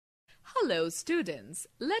Hello students,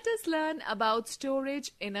 let us learn about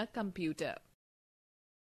storage in a computer.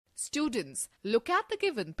 Students, look at the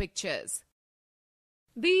given pictures.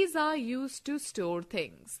 These are used to store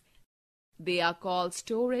things. They are called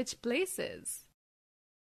storage places.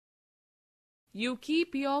 You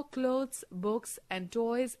keep your clothes, books and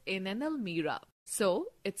toys in an almirah, so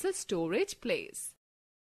it's a storage place.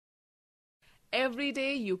 Every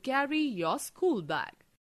day you carry your school bag.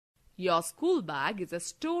 Your school bag is a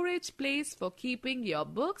storage place for keeping your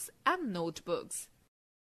books and notebooks.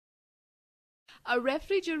 A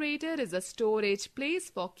refrigerator is a storage place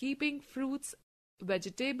for keeping fruits,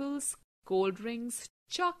 vegetables, cold drinks,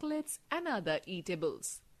 chocolates and other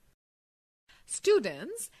eatables.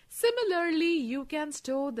 Students, similarly you can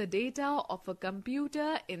store the data of a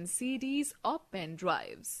computer in CDs or pen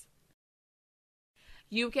drives.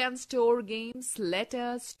 You can store games,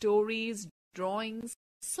 letters, stories, drawings,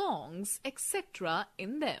 songs, etc.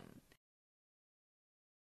 in them.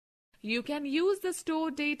 You can use the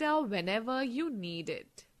stored data whenever you need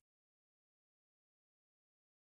it.